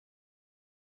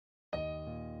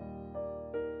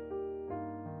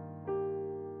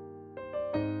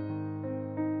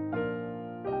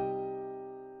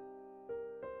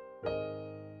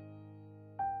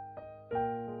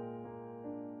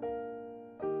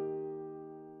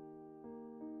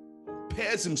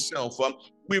compares himself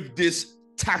with this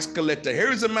tax collector.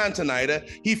 Here is a man tonight.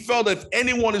 He felt that if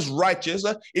anyone is righteous,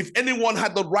 if anyone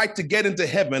had the right to get into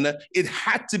heaven, it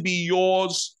had to be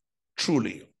yours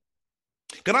truly.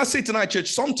 Can I say tonight,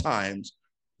 church, sometimes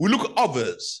we look at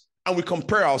others and we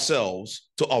compare ourselves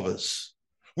to others.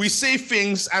 We say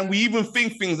things and we even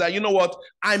think things that, you know what,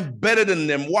 I'm better than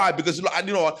them. Why? Because,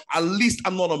 you know, at least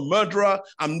I'm not a murderer.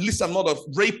 At least I'm not a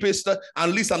rapist. At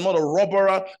least I'm not a robber.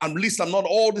 At least I'm not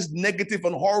all these negative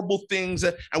and horrible things.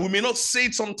 And we may not say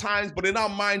it sometimes, but in our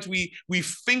minds, we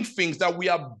think things that we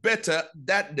are better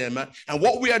than them. And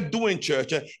what we are doing,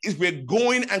 church, is we're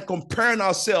going and comparing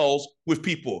ourselves with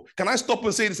people. Can I stop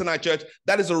and say this tonight, church?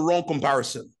 That is a wrong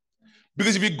comparison.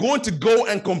 Because if you're going to go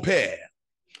and compare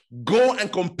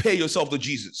yourself to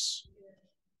Jesus.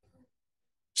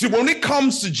 See, when it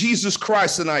comes to Jesus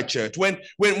Christ tonight, church,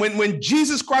 when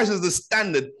Jesus Christ is the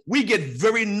standard, we get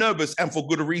very nervous, and for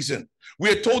good reason.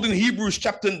 We are told in Hebrews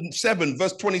chapter 7,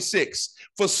 verse 26,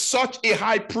 for such a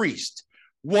high priest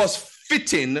was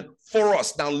fitting for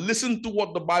us. Now listen to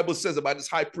what the Bible says about this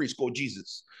high priest called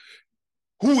Jesus,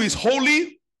 who is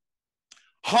holy,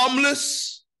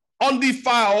 harmless,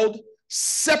 undefiled,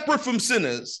 separate from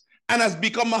sinners, and has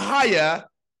become higher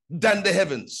than the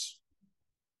heavens.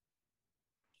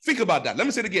 Think about that. Let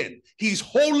me say it again. He's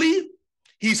holy,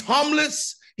 he's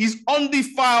harmless, he's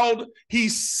undefiled,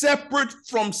 he's separate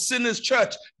from sinners,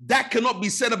 church. That cannot be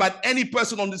said about any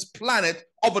person on this planet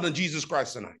other than Jesus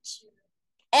Christ tonight,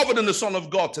 other than the Son of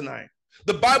God tonight.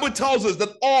 The Bible tells us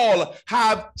that all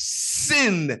have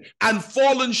sinned and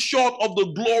fallen short of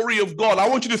the glory of God. I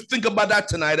want you to think about that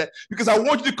tonight, because I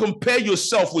want you to compare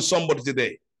yourself with somebody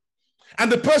today. And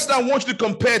the person I want you to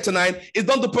compare tonight is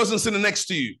not the person sitting next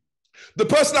to you. The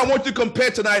person I want you to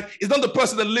compare tonight is not the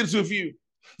person that lives with you.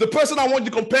 The person I want you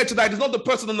to compare tonight is not the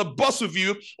person on the bus with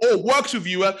you or works with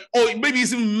you or maybe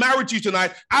is even married to you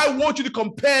tonight. I want you to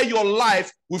compare your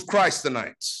life with Christ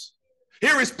tonight.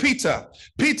 Here is Peter.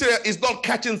 Peter is not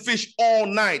catching fish all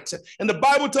night. And the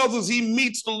Bible tells us he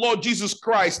meets the Lord Jesus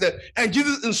Christ. And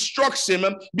Jesus instructs him,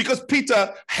 because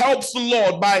Peter helps the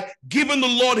Lord by giving the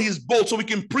Lord his boat so we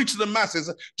can preach to the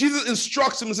masses. Jesus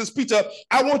instructs him and says, Peter,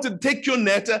 I want to take your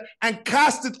net and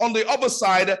cast it on the other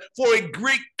side for a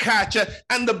great catch.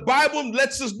 And the Bible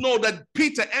lets us know that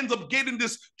Peter ends up getting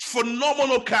this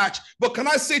phenomenal catch. But can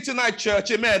I say tonight, church,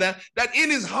 amen, that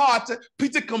in his heart,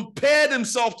 Peter compared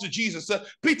himself to Jesus.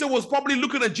 Peter was probably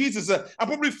looking at Jesus and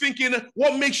probably thinking,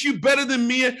 what makes you better than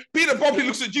me? Peter probably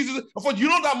looks at Jesus and thought, you're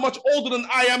not that much older than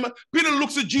I am. Peter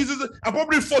looks at Jesus and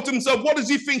probably thought to himself, what does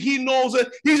he think he knows?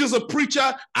 He's just a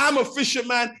preacher. I'm a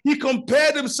fisherman. He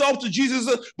compared himself to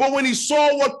Jesus, but when he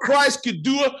saw what Christ could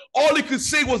do, all he could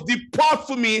say was, depart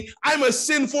from me. I'm a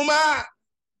sinful man.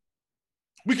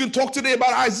 We can talk today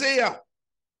about Isaiah.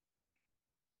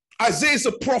 Isaiah is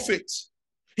a prophet.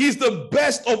 He's the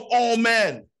best of all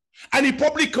men. And he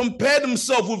probably compared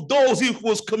himself with those he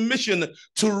was commissioned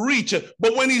to reach.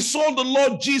 But when he saw the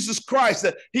Lord Jesus Christ,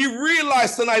 he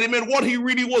realized tonight, amen, what he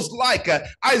really was like.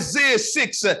 Isaiah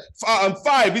 6 and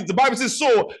 5, the Bible says,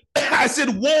 so I said,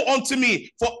 woe unto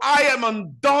me, for I am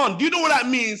undone. Do you know what that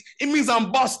means? It means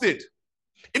I'm busted.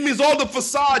 It means all the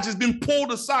facade has been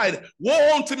pulled aside.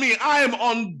 Woe unto me, I am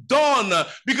undone,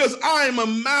 because I am a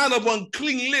man of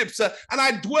unclean lips, and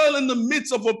I dwell in the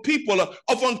midst of a people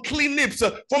of unclean lips.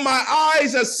 For my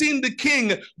eyes have seen the King,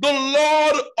 the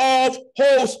Lord of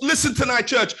hosts. Listen tonight,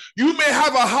 church. You may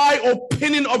have a high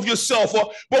opinion of yourself,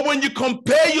 but when you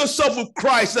compare yourself with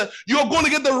Christ, you're going to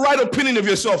get the right opinion of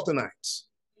yourself tonight.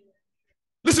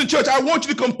 Listen, church, I want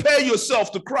you to compare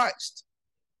yourself to Christ.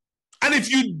 And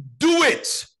if you do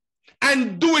it,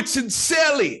 and do it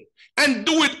sincerely, and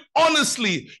do it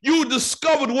honestly, you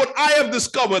discovered what I have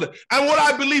discovered, and what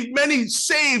I believe many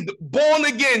saved, born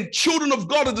again, children of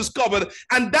God have discovered,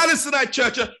 and that is tonight,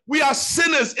 church, we are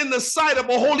sinners in the sight of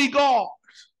a holy God.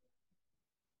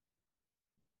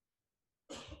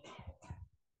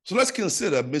 So let's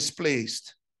consider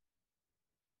misplaced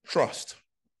trust.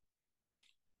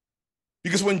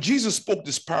 Because when Jesus spoke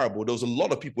this parable, there was a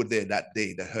lot of people there that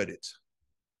day that heard it.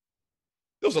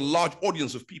 There was a large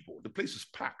audience of people. The place was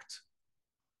packed.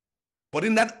 But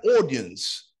in that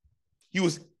audience, he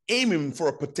was aiming for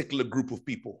a particular group of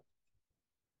people.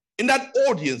 In that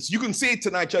audience, you can say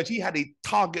tonight, church, he had a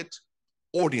target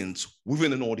audience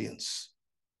within an audience.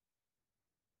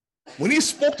 When he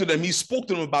spoke to them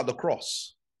about the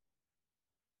cross.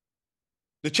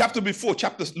 The chapter before,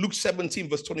 Luke 17,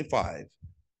 verse 25,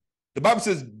 the Bible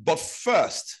says, but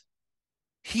first,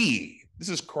 this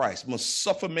is Christ, must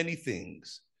suffer many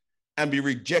things and be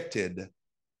rejected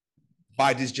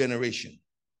by this generation.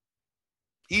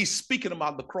 He's speaking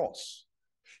about the cross.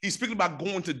 He's speaking about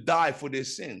going to die for their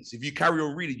sins. If you carry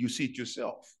on reading, you see it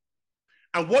yourself.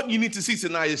 And what you need to see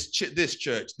tonight is this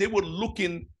church. They were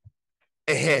looking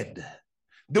ahead.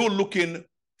 They were looking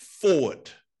forward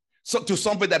to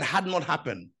something that had not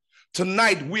happened.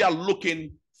 Tonight, we are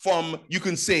looking from, you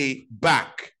can say,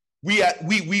 back. We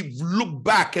look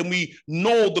back and we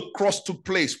know the cross took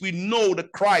place. We know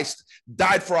that Christ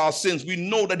died for our sins. We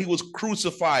know that he was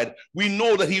crucified. We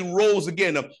know that he rose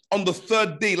again on the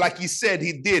third day, like he said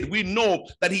he did. We know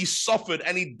that he suffered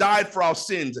and he died for our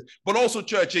sins. But also,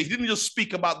 church, he didn't just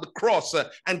speak about the cross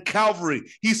and Calvary.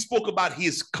 He spoke about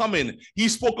his coming. He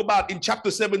spoke about, in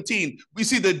chapter 17, we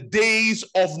see the days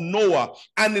of Noah.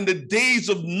 And in the days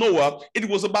of Noah, it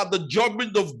was about the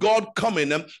judgment of God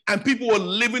coming, and people were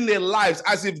living their lives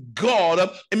as if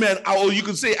God, amen, or you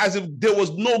could say as if there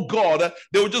was no God.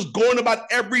 They were just going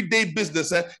about everyday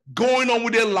business, going on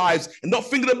with their lives and not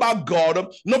thinking about God,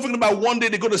 not thinking about one day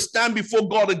they're going to stand before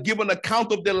God and give an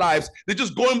account of their lives. They're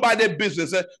just going by their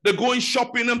business. They're going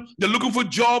shopping. They're looking for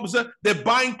jobs. They're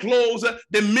buying clothes.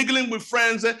 They're mingling with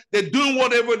friends. They're doing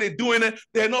whatever they're doing.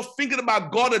 They're not thinking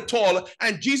about God at all.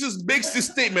 And Jesus makes this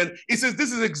statement. He says,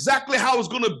 this is exactly how it's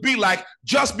going to be like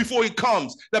just before he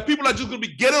comes. That people are just going to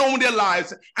be getting on with their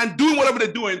lives and doing whatever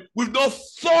they're doing with no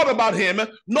thought about him,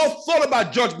 no thought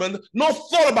about judgment, no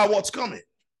thought about what's coming.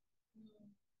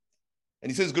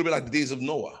 And he says it's going to be like the days of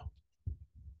Noah.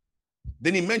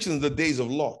 Then he mentions the days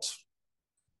of Lot.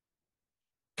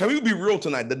 Can we be real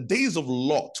tonight? The days of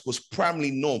Lot was primarily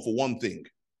known for one thing.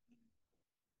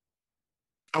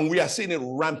 And we are seeing it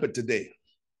rampant today.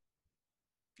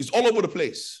 It's all over the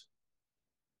place.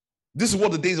 This is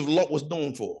what the days of Lot was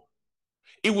known for.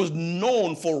 It was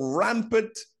known for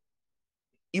rampant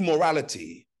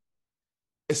immorality,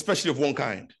 especially of one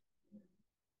kind.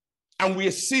 And we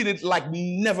are seeing it like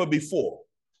never before.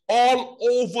 All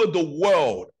over the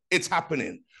world, it's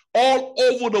happening. All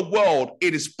over the world,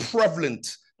 it is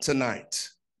prevalent tonight.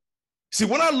 See,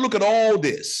 when I look at all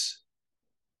this,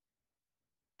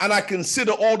 and I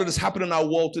consider all that is happening in our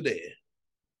world today,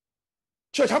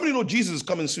 church, how many know Jesus is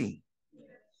coming soon?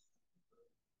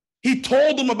 He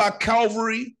told them about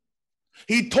Calvary.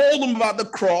 He told them about the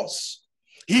cross.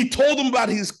 He told them about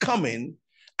his coming.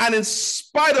 And in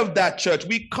spite of that, church,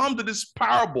 we come to this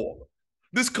parable,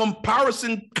 this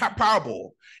comparison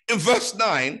parable. In verse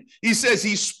 9, he says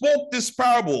he spoke this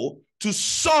parable to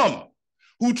some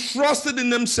who trusted in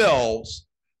themselves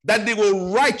that they were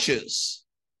righteous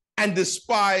and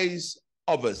despised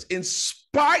others. In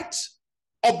spite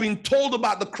of being told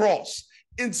about the cross,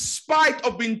 in spite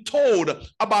of being told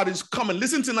about his coming.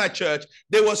 Listen tonight, church.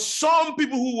 There were some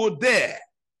people who were there,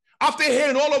 after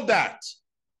hearing all of that,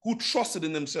 who trusted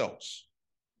in themselves.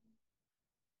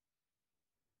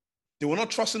 They were not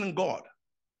trusting in God.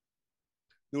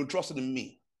 They were trusting in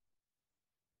me.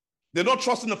 They're not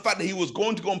trusting the fact that he was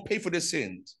going to go and pay for their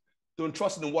sins. They were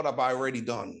trusting in what have I already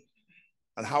done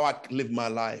and how I live my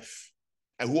life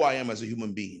and who I am as a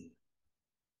human being.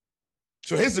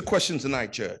 So here's the question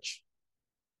tonight, church.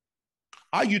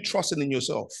 Are you trusting in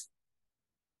yourself?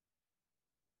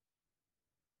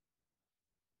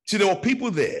 See, there were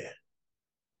people there,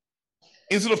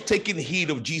 instead of taking heed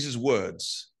of Jesus'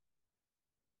 words,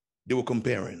 they were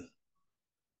comparing.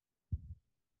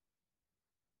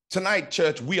 Tonight,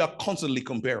 church, we are constantly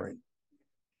comparing.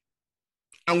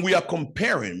 And we are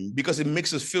comparing because it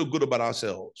makes us feel good about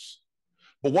ourselves.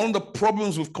 But one of the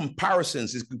problems with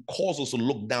comparisons is it can cause us to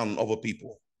look down on other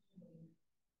people.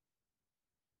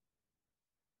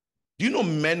 Do you know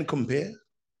men compare?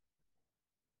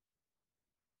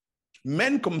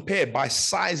 Men compare by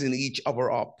sizing each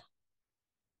other up.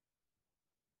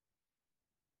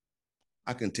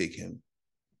 I can take him.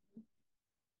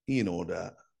 You know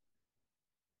that.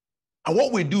 And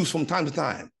what we do is from time to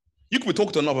time, you could be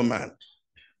talking to another man.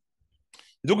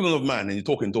 You're talking to another man and you're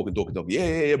talking.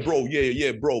 Yeah, bro,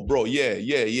 yeah, bro,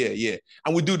 yeah.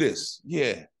 And we do this.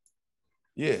 Yeah.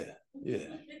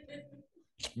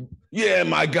 Yeah,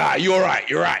 my guy, you're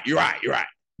right.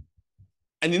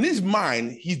 And in his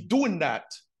mind, he's doing that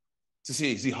to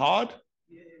say, is he hard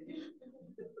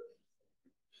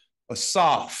or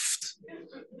soft?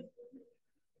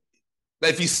 That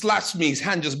if he slaps me, his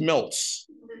hand just melts.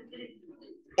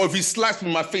 Or if he slaps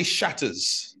me, my face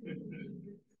shatters.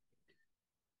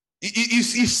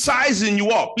 He's sizing you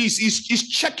up. He's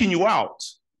checking you out.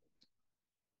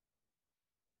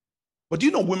 But do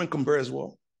you know women compare as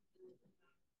well?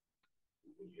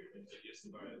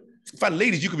 In fact,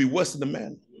 ladies, you could be worse than the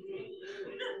men.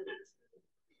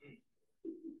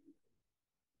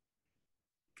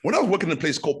 When I was working in a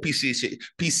place called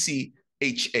PCHA,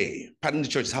 Pattern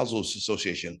Church Household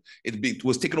Association, it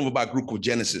was taken over by a group called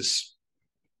Genesis.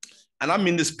 And I'm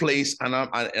in this place, and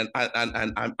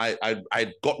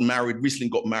I got married, recently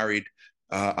got married.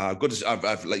 I've like, I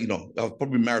was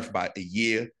probably married for about a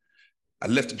year. I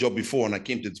left the job before, and I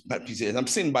came to this PC, and I'm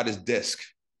sitting by this desk.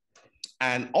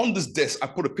 And on this desk, I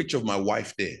put a picture of my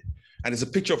wife there. And it's a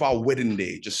picture of our wedding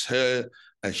day, just her,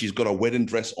 and she's got a wedding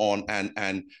dress on. And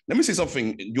let me say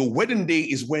something. Your wedding day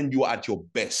is when you are at your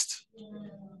best.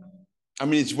 I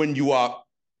mean, it's when you are,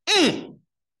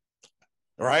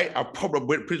 right? I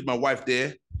probably put my wife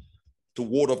there to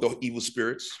ward off the evil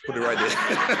spirits. Put it right there.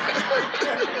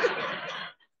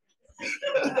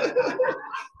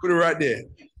 Put it right there.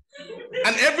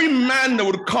 And every man that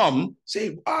would come say,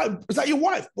 is that your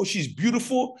wife? Well, she's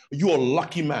beautiful. You're a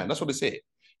lucky man. That's what they say.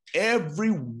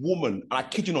 Every woman, and I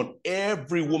kid you not,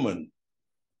 every woman.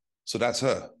 So that's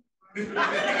her.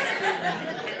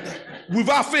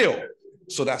 Without fail.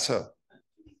 So that's her.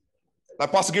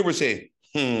 Like Pastor Gabriel say,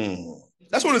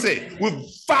 That's what they say.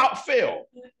 Without fail.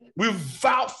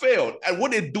 Without fail. And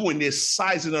what they're doing, they're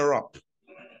sizing her up.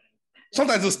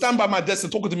 Sometimes they'll stand by my desk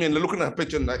and talking to me, and they're looking at her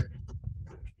picture and like,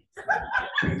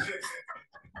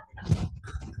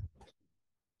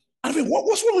 I mean,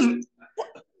 what's wrong with what?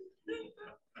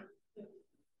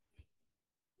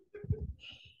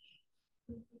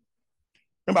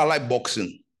 Remember, I like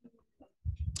boxing.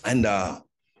 And I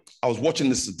was watching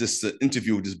this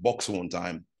interview with this boxer one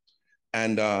time.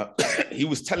 And he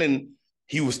was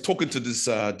talking to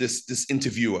this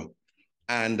interviewer.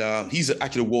 And he's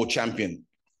actually a world champion.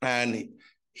 And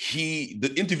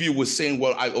the interviewer was saying,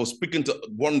 well, I was speaking to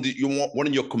one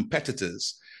of your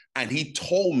competitors, and he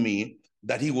told me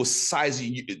that he was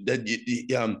sizing you,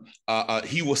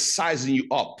 he was sizing you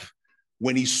up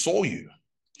when he saw you.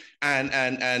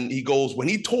 And he goes, when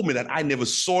he told me that, I never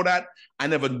saw that, I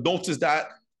never noticed that.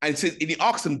 And he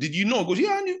asked him, did you know? He goes,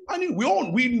 yeah, I knew.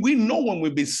 We know when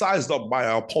we've been sized up by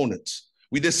our opponents.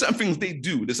 There's certain things they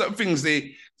do, there's certain things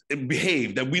they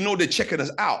behave that we know they're checking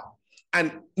us out.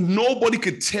 And nobody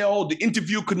could tell, the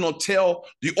interview could not tell,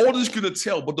 the audience couldn't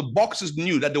tell, but the boxers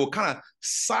knew that they were kind of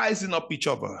sizing up each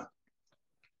other.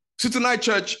 So tonight,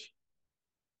 church,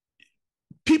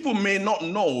 people may not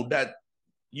know that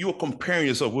you're comparing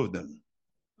yourself with them.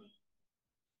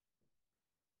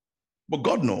 But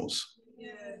God knows.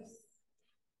 Yes.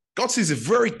 God sees it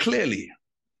very clearly.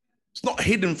 It's not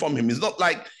hidden from him. It's not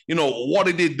like, what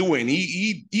are they doing?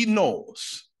 He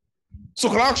knows. So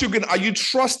can I ask you again, are you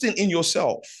trusting in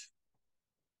yourself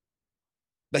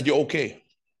that you're okay?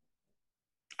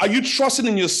 Are you trusting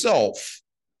in yourself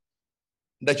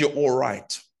that you're all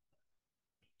right?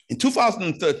 In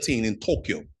 2013 in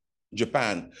Tokyo,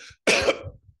 Japan,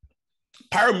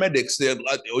 paramedics,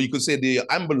 or you could say the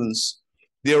ambulance,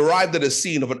 they arrived at a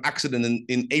scene of an accident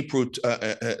in April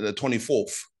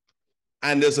 24th.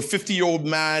 And there's a 50-year-old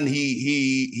man,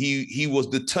 he was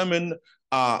determined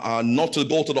not to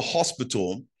go to the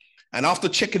hospital. And after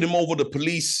checking him over, the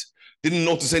police didn't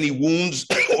notice any wounds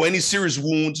or any serious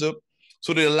wounds.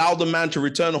 So they allowed the man to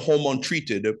return home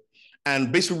untreated.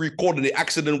 And basically recorded the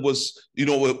accident was,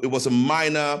 it was a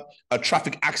minor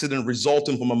traffic accident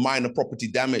resulting from a minor property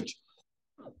damage.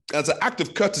 As an act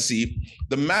of courtesy,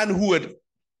 the man who had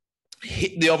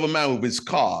hit the other man with his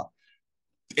car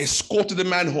escorted the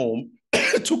man home,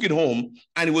 took it home,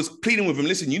 and he was pleading with him,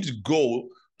 listen, you need to go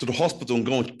to the hospital and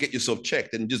go and get yourself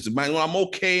checked. And just, man, well, I'm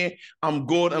okay, I'm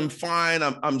good, I'm fine,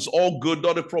 I'm all good,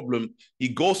 not a problem. He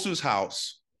goes to his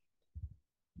house.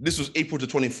 This was April the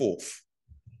 24th.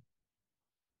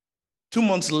 2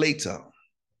 months later,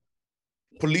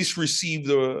 police received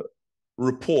a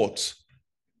report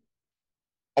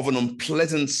of an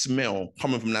unpleasant smell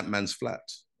coming from that man's flat.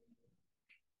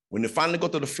 When they finally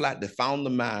got to the flat, they found the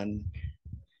man,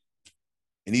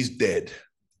 and he's dead.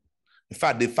 In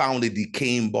fact, they found a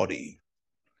decaying body.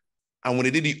 And when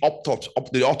they did the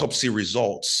autopsy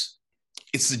results,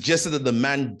 it suggested that the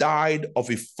man died of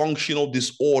a functional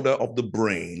disorder of the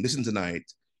brain. Listen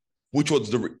tonight, which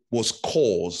was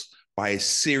caused by a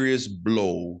serious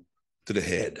blow to the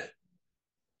head.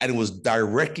 And it was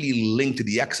directly linked to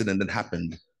the accident that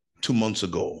happened 2 months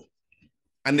ago.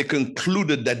 And they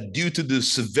concluded that due to the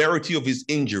severity of his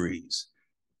injuries,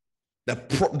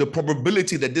 the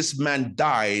probability that this man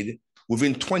died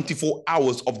within 24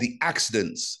 hours of the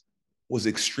accidents was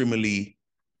extremely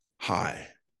high.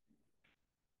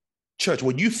 Church,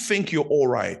 when you think you're all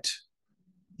right,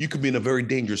 you could be in a very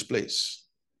dangerous place.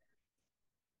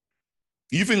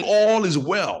 You think all is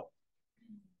well.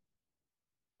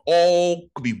 All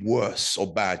could be worse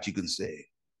or bad, you can say.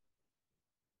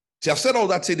 See, I've said all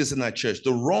that, say this in that church.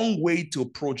 The wrong way to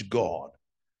approach God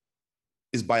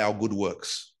is by our good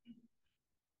works.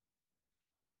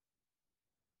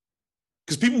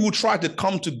 Because people who try to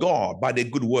come to God by their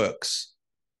good works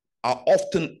are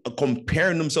often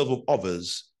comparing themselves with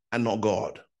others and not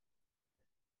God.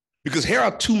 Because here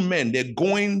are two men, they're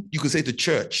going, you could say, to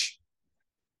church.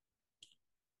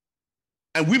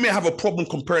 And we may have a problem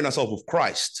comparing ourselves with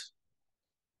Christ.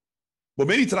 But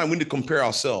many times we need to compare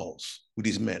ourselves with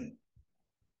these men.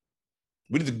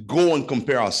 We need to go and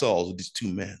compare ourselves with these two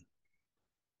men.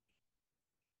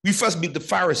 We first meet the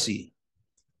Pharisee.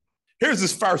 Here's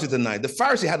this Pharisee tonight. The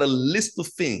Pharisee had a list of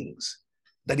things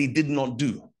that he did not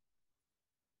do.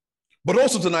 But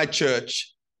also tonight,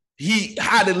 church, he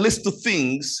had a list of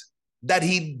things that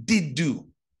he did do.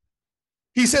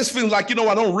 He says things like,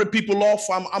 I don't rip people off.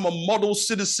 I'm a model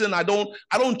citizen. I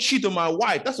don't cheat on my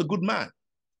wife. That's a good man.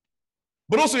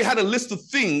 But also he had a list of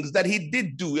things that he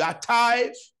did do. I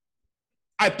tithe.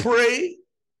 I pray.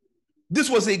 This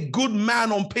was a good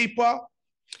man on paper.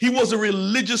 He was a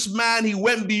religious man. He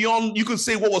went beyond, you could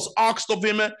say, what was asked of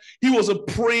him. He was a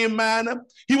praying man.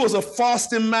 He was a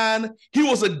fasting man. He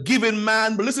was a giving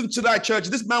man. But listen to that, church.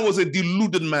 This man was a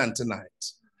deluded man tonight.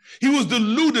 He was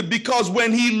deluded because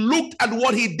when he looked at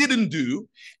what he didn't do,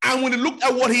 and when he looked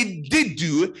at what he did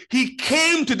do, he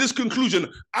came to this conclusion: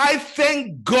 I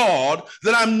thank God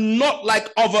that I'm not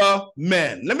like other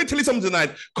men. Let me tell you something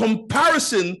tonight.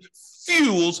 Comparison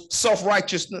fuels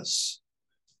self-righteousness.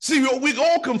 See, we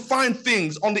all can find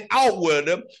things on the outward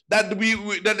that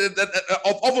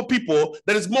of other people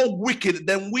that is more wicked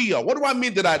than we are. What do I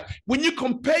mean to that? When you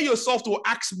compare yourself to an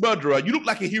axe murderer, you look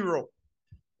like a hero.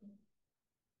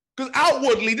 Because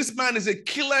outwardly, this man is a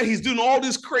killer. He's doing all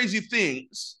these crazy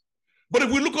things. But if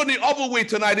we look on the other way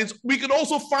tonight, we can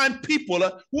also find people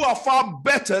who are far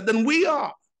better than we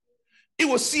are. It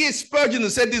was C.H. Spurgeon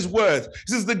that said these words.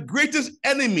 He says, the greatest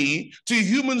enemy to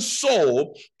human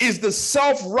soul is the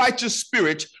self-righteous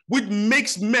spirit which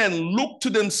makes men look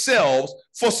to themselves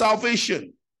for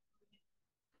salvation.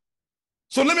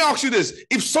 So let me ask you this.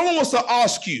 If someone was to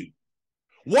ask you,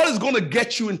 what is going to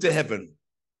get you into heaven?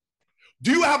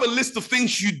 Do you have a list of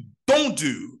things you don't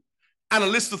do and a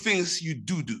list of things you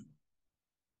do? Do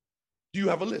you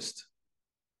have a list?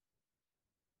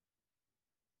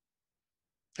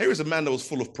 Here is a man that was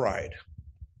full of pride.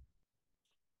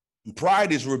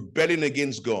 Pride is rebelling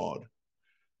against God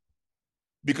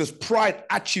because pride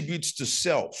attributes to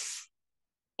self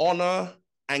honor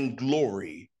and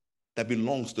glory that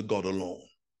belongs to God alone.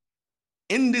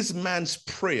 In this man's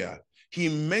prayer, he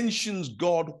mentions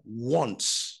God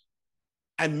once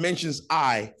and mentions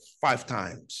I 5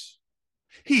 times.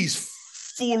 He's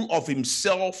full of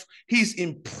himself. He's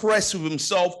impressed with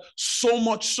himself, so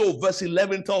much so, verse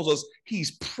 11 tells us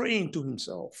he's praying to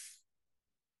himself.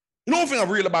 You know one thing I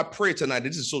realized about prayer tonight,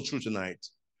 this is so true tonight.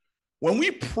 When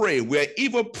we pray, we're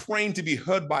either praying to be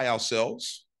heard by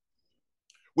ourselves,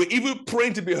 we're either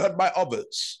praying to be heard by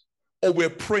others, or we're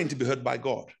praying to be heard by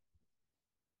God.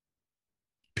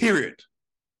 Period.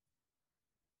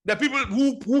 There are people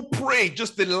who pray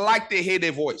just they like to hear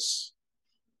their voice.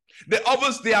 There are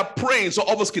others, they are praying so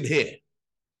others can hear.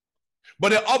 But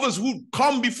there are others who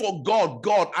come before God.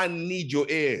 God, I need your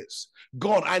ears.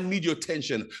 God, I need your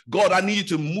attention. God, I need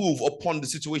you to move upon the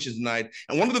situation tonight.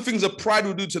 And one of the things that pride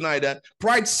will do tonight,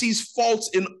 pride sees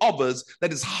faults in others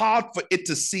that is hard for it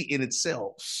to see in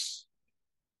itself.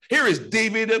 Here is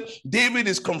David. David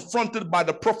is confronted by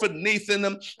the prophet Nathan,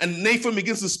 and Nathan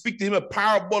begins to speak to him a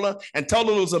parable and tell him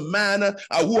there was a man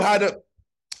who had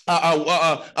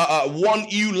one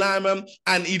ewe lamb,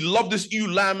 and he loved this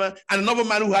ewe lamb, and another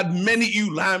man who had many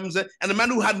ewe lambs, and the man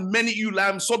who had many ewe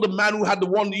lambs saw the man who had the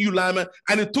one ewe lamb,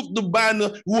 and he took the man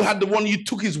who had the one, he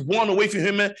took his one away from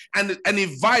him, and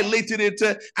he violated it,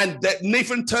 and that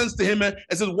Nathan turns to him and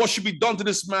says, what should be done to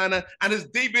this man? And as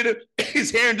David is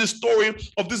hearing the story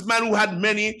of this man who had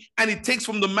many, and he takes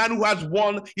from the man who has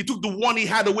one, he took the one he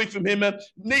had away from him.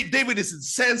 David is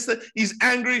incensed, he's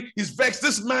angry, he's vexed.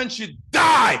 This man should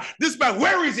die. This man,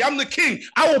 where is he? I'm the king.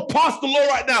 I will pass the law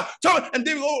right now. And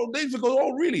David goes,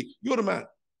 oh, really? You're the man.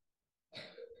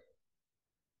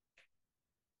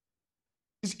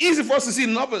 It's easy for us to see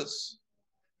in others.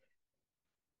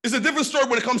 It's a different story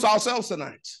when it comes to ourselves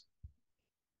tonight.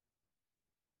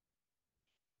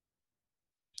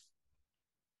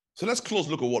 So let's close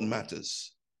look at what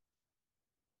matters.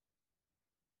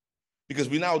 Because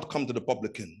we now come to the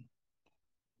publican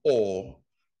or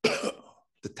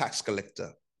the tax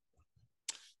collector.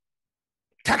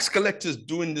 Tax collectors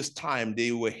during this time,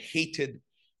 they were hated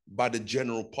by the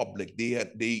general public.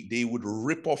 They would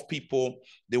rip off people.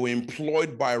 They were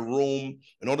employed by Rome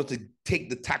in order to take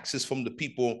the taxes from the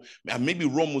people. And maybe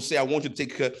Rome will say, I want you to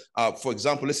take, for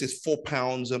example, let's say it's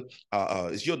 £4.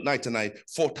 It's your night tonight,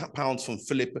 £4 from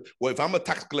Philip. Well, if I'm a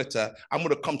tax collector, I'm going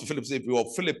to come to Philip and say, well,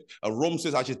 Philip, Rome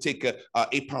says I should take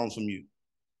 £8 from you.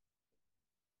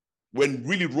 When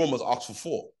really Rome has asked for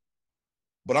 4.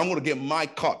 But I'm going to get my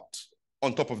cut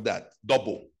on top of that,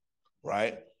 double,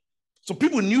 right? So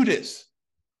people knew this,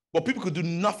 but people could do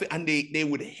nothing, and they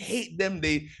would hate them.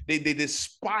 They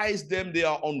despise them. They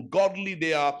are ungodly.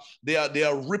 They are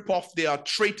rip-off. They are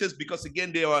traitors, because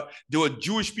again they were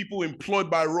Jewish people employed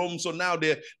by Rome. So now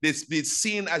they're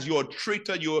seen as you're a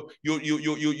traitor. You're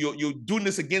doing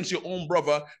this against your own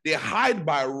brother. They hide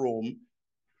by Rome,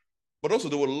 but also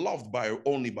they were loved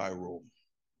only by Rome.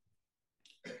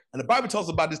 And the Bible tells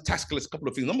about this tax collector a couple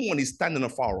of things. Number one, he's standing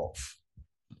afar off.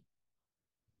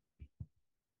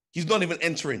 He's not even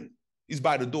entering. He's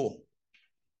by the door.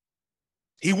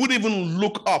 He wouldn't even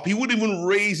look up. He wouldn't even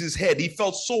raise his head. He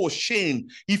felt so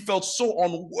ashamed. He felt so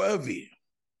unworthy.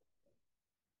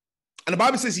 And the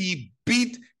Bible says he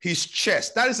beat his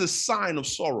chest. That is a sign of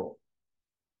sorrow.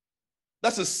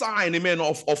 That's a sign, amen,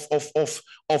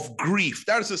 of grief.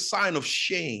 That is a sign of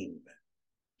shame.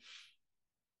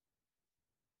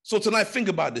 So tonight, think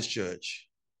about this, church.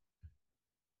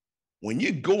 When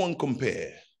you go and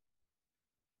compare,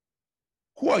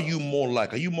 who are you more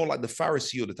like? Are you more like the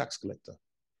Pharisee or the tax collector?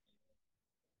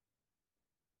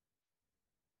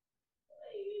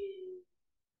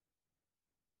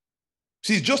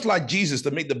 See, it's just like Jesus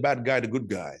to make the bad guy the good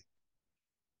guy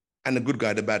and the good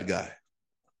guy the bad guy.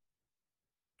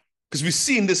 Because we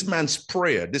see in this man's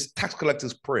prayer, this tax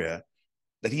collector's prayer,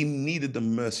 that he needed the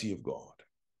mercy of God.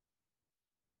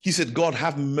 He said, God,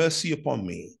 have mercy upon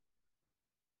me,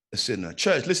 a sinner.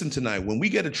 Church, listen tonight. When we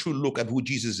get a true look at who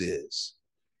Jesus is,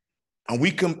 and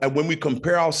when we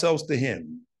compare ourselves to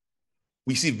him,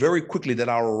 we see very quickly that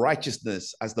our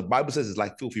righteousness, as the Bible says, is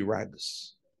like filthy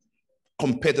rags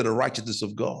compared to the righteousness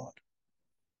of God.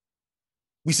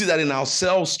 We see that in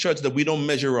ourselves, church, that we don't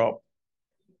measure up.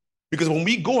 Because when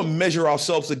we go and measure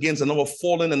ourselves against another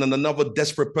fallen and another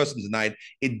desperate person tonight,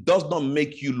 it does not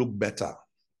make you look better.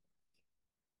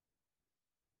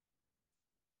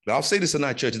 But I'll say this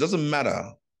tonight, church, it doesn't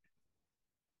matter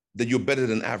that you're better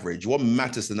than average. What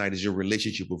matters tonight is your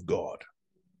relationship with God.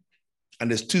 And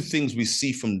there's 2 things we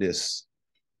see from this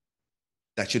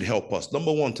that should help us.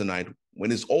 Number one tonight,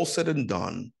 when it's all said and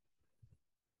done,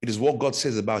 it is what God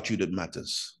says about you that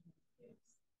matters.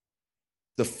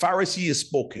 The Pharisee has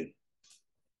spoken.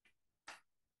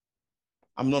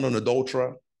 I'm not an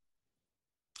adulterer.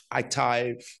 I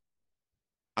tithe.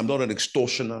 I'm not an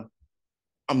extortioner.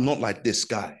 I'm not like this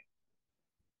guy.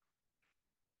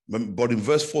 But in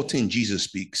verse 14, Jesus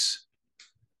speaks,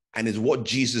 and it's what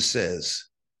Jesus says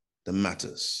that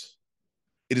matters.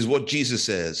 It is what Jesus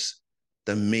says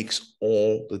that makes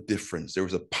all the difference. There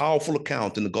is a powerful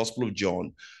account in the Gospel of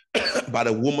John about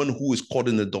a woman who is caught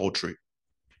in adultery.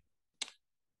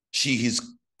 She is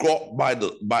got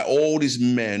by all these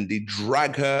men. They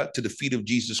drag her to the feet of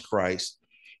Jesus Christ,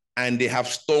 and they have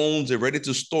stones. They're ready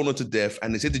to stone her to death.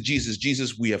 And they say to Jesus,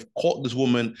 Jesus, we have caught this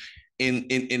woman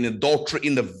in adultery,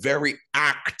 in the very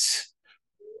act.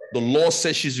 The law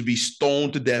says she should be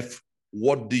stoned to death.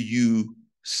 What do you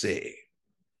say?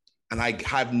 And I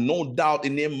have no doubt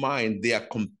in their mind, they are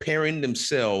comparing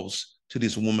themselves to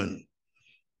this woman.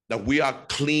 That we are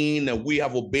clean and we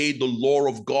have obeyed the law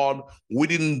of God. We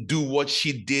didn't do what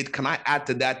she did. Can I add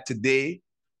to that today?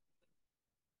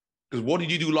 Because what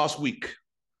did you do last week?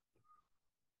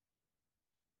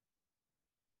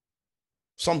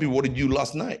 Some people, what did you do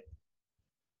last night?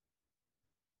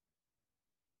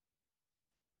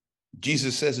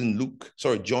 Jesus says in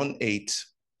John 8,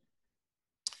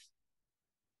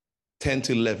 10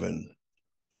 to 11.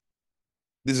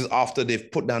 This is after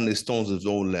they've put down the stones of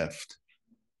all left.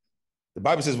 The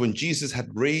Bible says, when Jesus had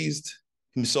raised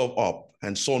himself up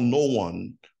and saw no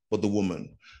one but the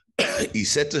woman, he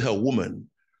said to her, woman,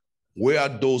 where are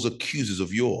those accusers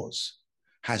of yours?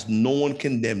 Has no one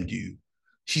condemned you?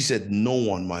 She said, no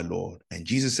one, my Lord. And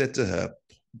Jesus said to her,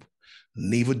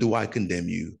 neither do I condemn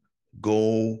you.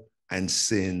 Go and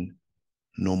sin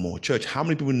no more. Church, how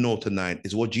many people know tonight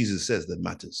is what Jesus says that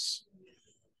matters?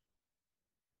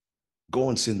 Go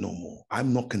and sin no more.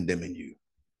 I'm not condemning you.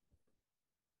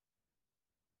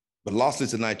 But lastly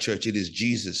tonight, church, it is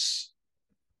Jesus,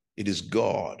 it is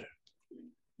God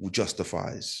who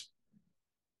justifies.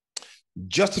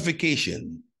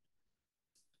 Justification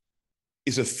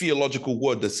is a theological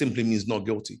word that simply means not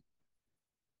guilty.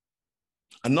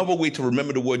 Another way to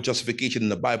remember the word justification in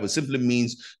the Bible simply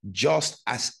means just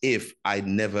as if I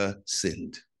never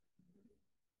sinned.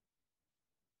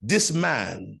 This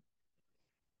man,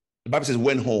 the Bible says,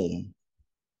 went home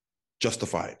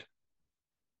justified.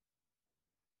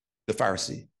 The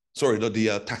Pharisee,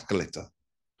 the tax collector.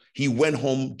 He went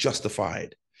home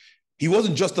justified. He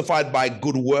wasn't justified by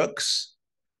good works.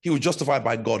 He was justified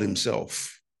by God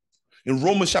himself. In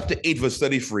Romans chapter 8, verse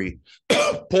 33,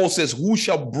 Paul says, who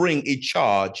shall bring a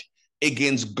charge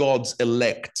against God's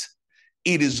elect?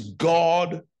 It is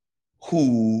God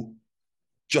who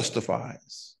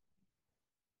justifies.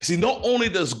 See, not only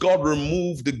does God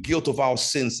remove the guilt of our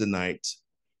sins tonight,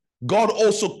 God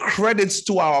also credits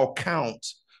to our account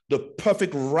the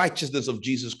perfect righteousness of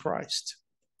Jesus Christ.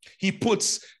 He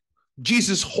puts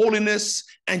Jesus' holiness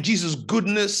and Jesus'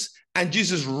 goodness and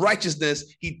Jesus'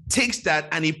 righteousness, he takes that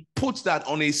and he puts that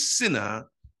on a sinner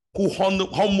who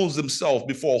humbles himself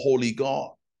before a holy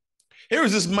God. Here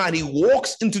is this man, he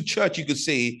walks into church, you could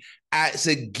say, as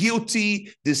a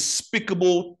guilty,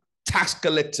 despicable tax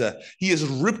collector. He has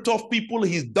ripped off people.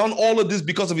 He's done all of this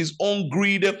because of his own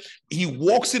greed. He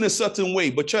walks in a certain way,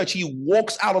 but church, he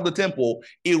walks out of the temple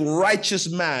a righteous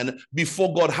man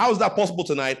before God. How is that possible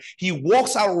tonight? He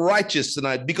walks out righteous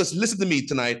tonight because, listen to me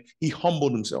tonight, he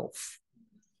humbled himself.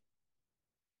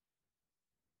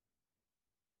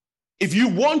 If you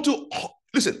want to,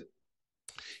 listen,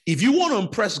 if you want to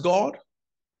impress God,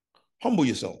 humble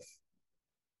yourself.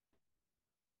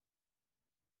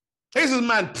 Here's this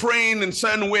man praying in a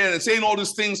certain way and saying all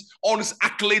these things, all these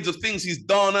accolades of things he's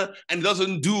done and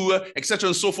doesn't do, etc.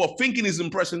 and so forth, thinking he's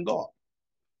impressing God.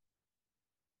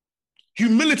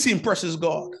 Humility impresses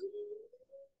God.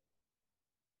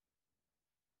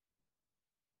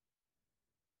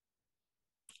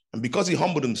 And because he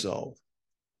humbled himself,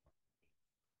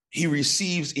 he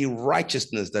receives a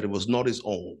righteousness that it was not his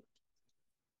own.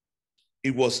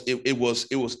 It was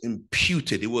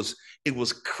imputed. It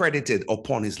was credited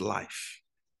upon his life.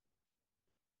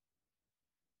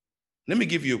 Let me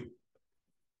give you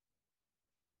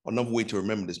another way to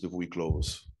remember this before we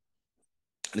close.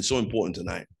 And it's so important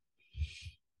tonight.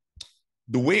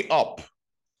 The way up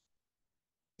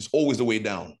is always the way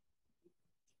down.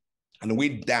 And the way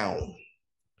down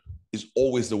is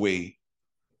always the way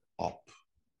up.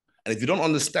 And if you don't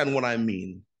understand what I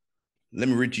mean, let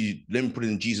me put it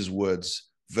in Jesus'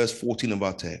 words, verse 14 of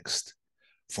our text.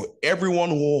 For everyone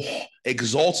who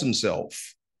exalts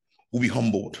himself will be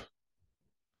humbled,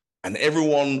 and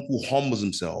everyone who humbles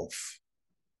himself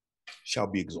shall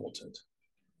be exalted.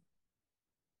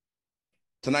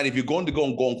 Tonight, if you're going to go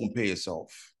and compare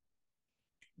yourself,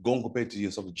 go and compare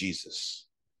yourself to Jesus.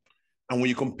 And when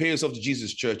you compare yourself to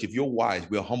Jesus, church, if you're wise,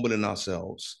 we are humbling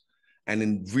ourselves and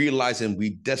in realizing we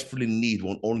desperately need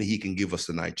what only he can give us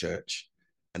tonight, church.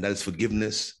 And that is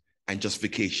forgiveness and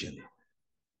justification.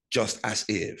 Just as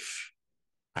if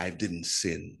I didn't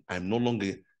sin. I'm no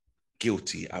longer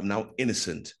guilty. I'm now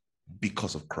innocent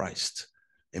because of Christ.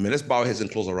 Amen. Let's bow our heads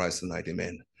and close our eyes tonight.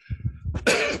 Amen.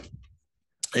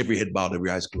 Every head bowed,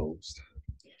 every eyes closed.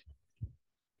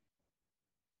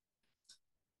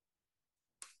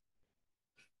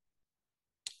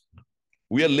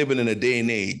 We are living in a day and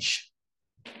age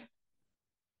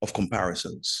of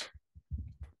comparisons.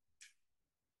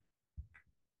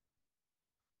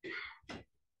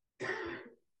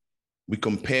 We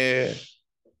compare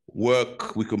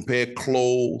work, we compare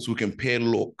clothes, we compare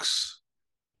looks,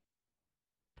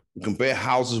 we compare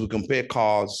houses, we compare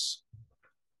cars,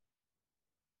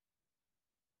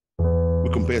 we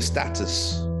compare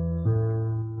status.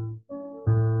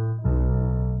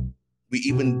 We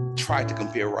even try to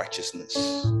compare righteousness.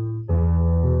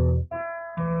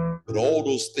 But all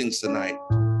those things tonight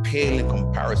pale in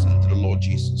comparison to the Lord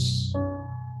Jesus.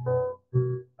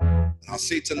 I'll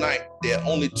say tonight, there are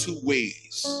only two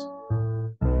ways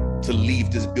to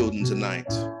leave this building tonight.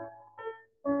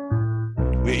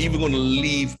 We're either going to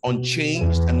leave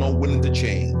unchanged and not willing to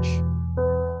change,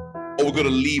 or we're going to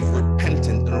leave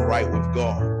repentant and right with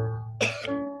God.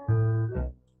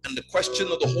 And the question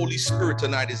of the Holy Spirit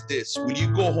tonight is this: will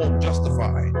you go home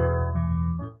justified?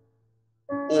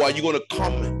 Or are you going to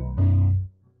come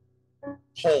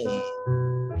home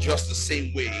just the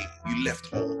same way you left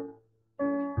home?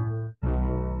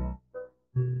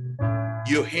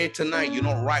 You're here tonight, you're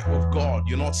not right with God,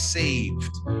 you're not saved,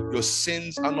 your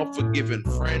sins are not forgiven.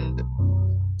 Friend,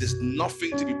 there's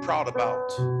nothing to be proud about.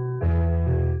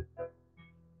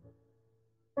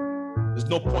 There's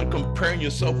no point comparing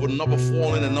yourself with another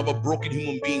fallen, another broken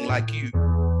human being like you.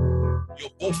 You're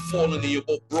both fallen and you're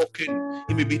both broken.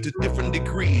 It may be to different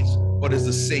degrees, but it's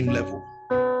the same level.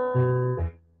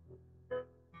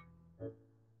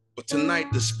 But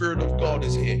tonight, the Spirit of God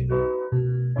is here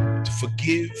to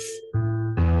forgive.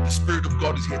 The Spirit of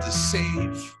God is here to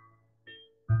save.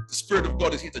 The Spirit of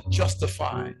God is here to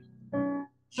justify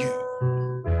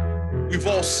you. We've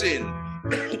all sinned.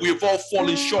 We have all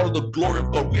fallen short of the glory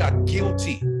of God. We are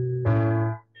guilty.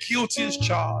 Guilty is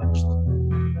charged.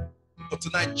 But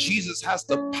tonight, Jesus has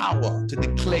the power to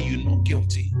declare you not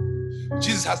guilty.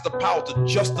 Jesus has the power to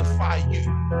justify you.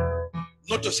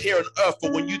 Not just here on earth,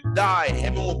 but when you die,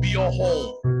 heaven will be your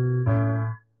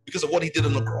home because of what he did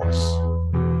on the cross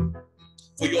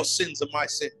for your sins and my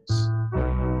sins.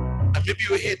 And maybe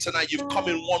you're here tonight, you've come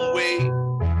in one way.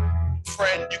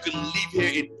 Friend, you can live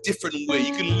here a different way.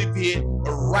 You can live here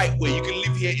a right way. You can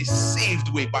live here a saved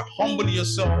way by humbling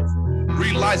yourself,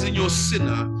 realizing you're a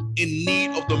sinner in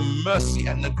need of the mercy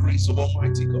and the grace of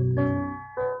Almighty God.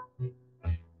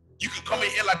 You can come in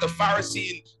here like the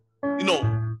Pharisee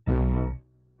and,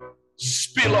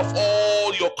 spill off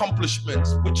all your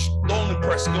accomplishments, which don't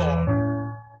impress God.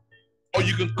 Or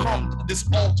you can come to this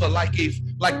altar like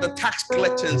the tax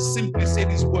collector and simply say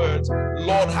these words,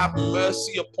 Lord, have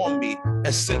mercy upon me,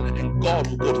 a sinner, and God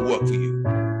will go to work for you.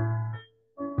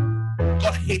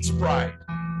 God hates pride.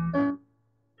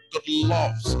 God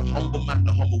loves a humble man and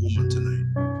a humble woman tonight.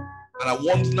 And I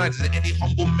want tonight, is there any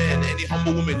humble men, any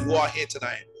humble women who are here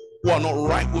tonight, who are not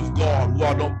right with God, who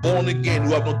are not born again,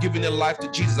 who have not given their life to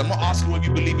Jesus? I'm not asking whether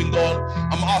you believe in God.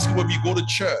 I'm asking whether you go to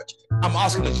church. I'm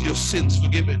asking if your sins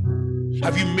forgiven.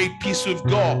 Have you made peace with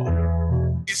God?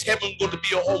 Is heaven going to be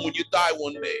your home when you die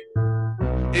one day?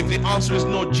 If the answer is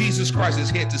no, Jesus Christ is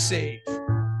here to save.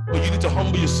 But you need to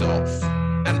humble yourself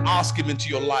and ask him into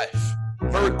your life.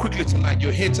 Very quickly tonight,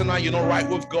 you're here tonight, you're not right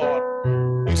with God.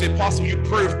 You say, Pastor, you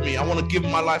pray with me. I want to give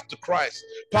my life to Christ.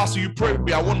 Pastor, you pray with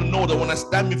me. I want to know that when I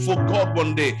stand before God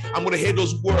one day, I'm going to hear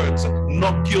those words,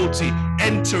 not guilty,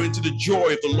 enter into the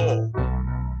joy of the Lord.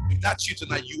 If that's you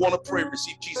tonight, you want to pray and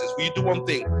receive Jesus, will you do one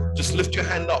thing? Just lift your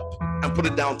hand up and put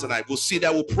it down tonight. We'll see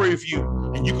that. We'll pray with you,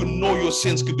 and you can know your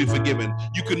sins could be forgiven.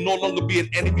 You can no longer be an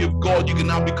enemy of God. You can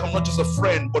now become not just a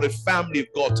friend, but a family of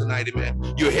God tonight.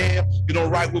 Amen. You're here, you're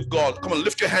not right with God. Come on,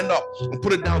 lift your hand up and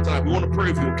put it down tonight. We want to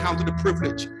pray with you. Count the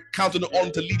privilege, count the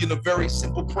honor to lead in a very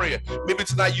simple prayer. Maybe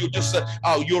tonight you're just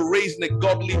you're raised in a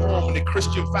godly home, in a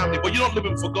Christian family, but you're not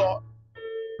living for God.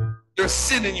 There's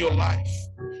sin in your life.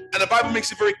 And the Bible makes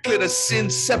it very clear that sin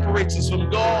separates us from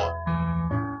God.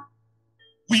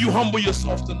 Will you humble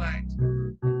yourself tonight?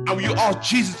 And will you ask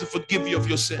Jesus to forgive you of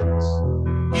your sins?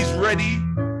 He's ready.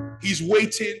 He's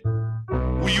waiting.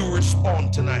 Will you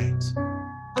respond tonight?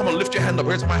 Come on, lift your hand up.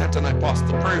 Here's my hand tonight,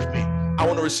 Pastor. Pray with me. I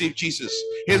want to receive Jesus.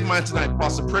 Here's mine tonight,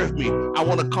 Pastor. Pray with me. I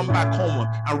want to come back home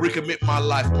and recommit my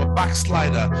life. I'm a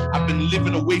backslider. I've been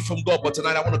living away from God, but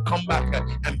tonight I want to come back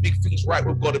and make things right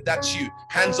with God. If that's you,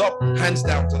 hands up, hands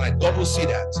down tonight. God will see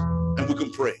that, and we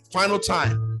can pray. Final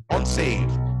time,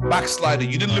 unsaved, backslider.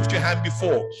 You didn't lift your hand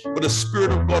before, but the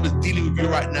Spirit of God is dealing with you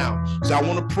right now. So I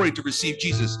want to pray to receive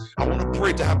Jesus. I want to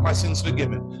pray to have my sins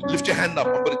forgiven. Lift your hand up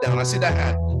and put it down. I see that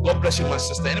hand. God bless you, my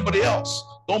sister. Anybody else?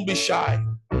 Don't be shy.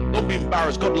 Don't be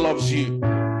embarrassed. God loves you.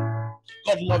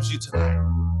 God loves you tonight.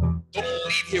 Don't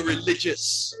leave here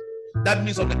religious. That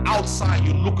means on the outside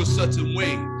you look a certain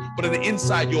way, but on the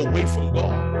inside you're away from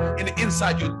God. In the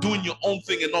inside you're doing your own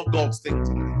thing and not God's thing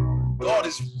tonight. God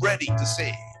is ready to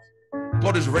save.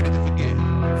 God is ready to forgive.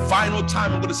 Final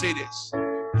time I'm going to say this.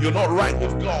 You're not right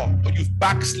with God, or you've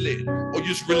backslid, or you're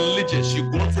just religious.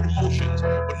 You're going through the motions,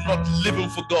 but not living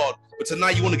for God. But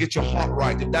tonight you want to get your heart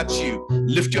right. If that's you,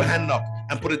 lift your hand up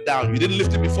and put it down. You didn't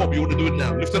lift it before, but you want to do it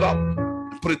now. Lift it up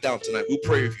and put it down tonight. We'll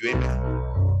pray with you. Amen.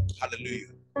 Hallelujah.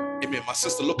 Amen. My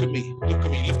sister, look at me. Look at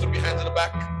me. Lift up your hands in the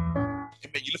back.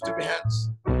 Amen. You lift up your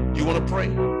hands. You want to pray?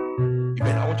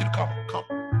 Amen. I want you to come.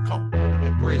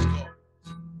 Amen. Praise God.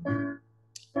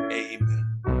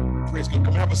 Amen. Praise God.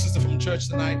 Come have a sister from church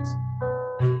tonight.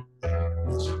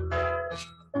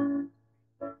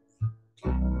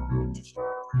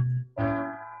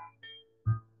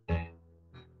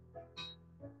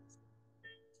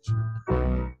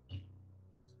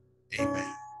 Amen.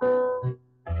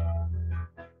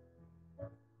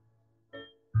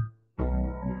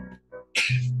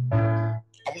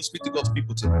 I want to speak to God's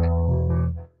people tonight.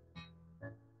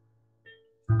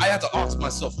 I had to ask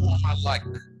myself, who am I like?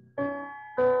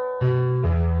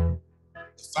 The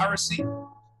Pharisee?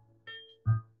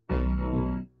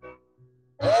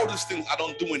 All these things I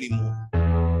don't do anymore.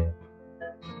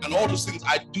 And all those things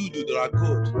I do that are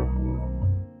good.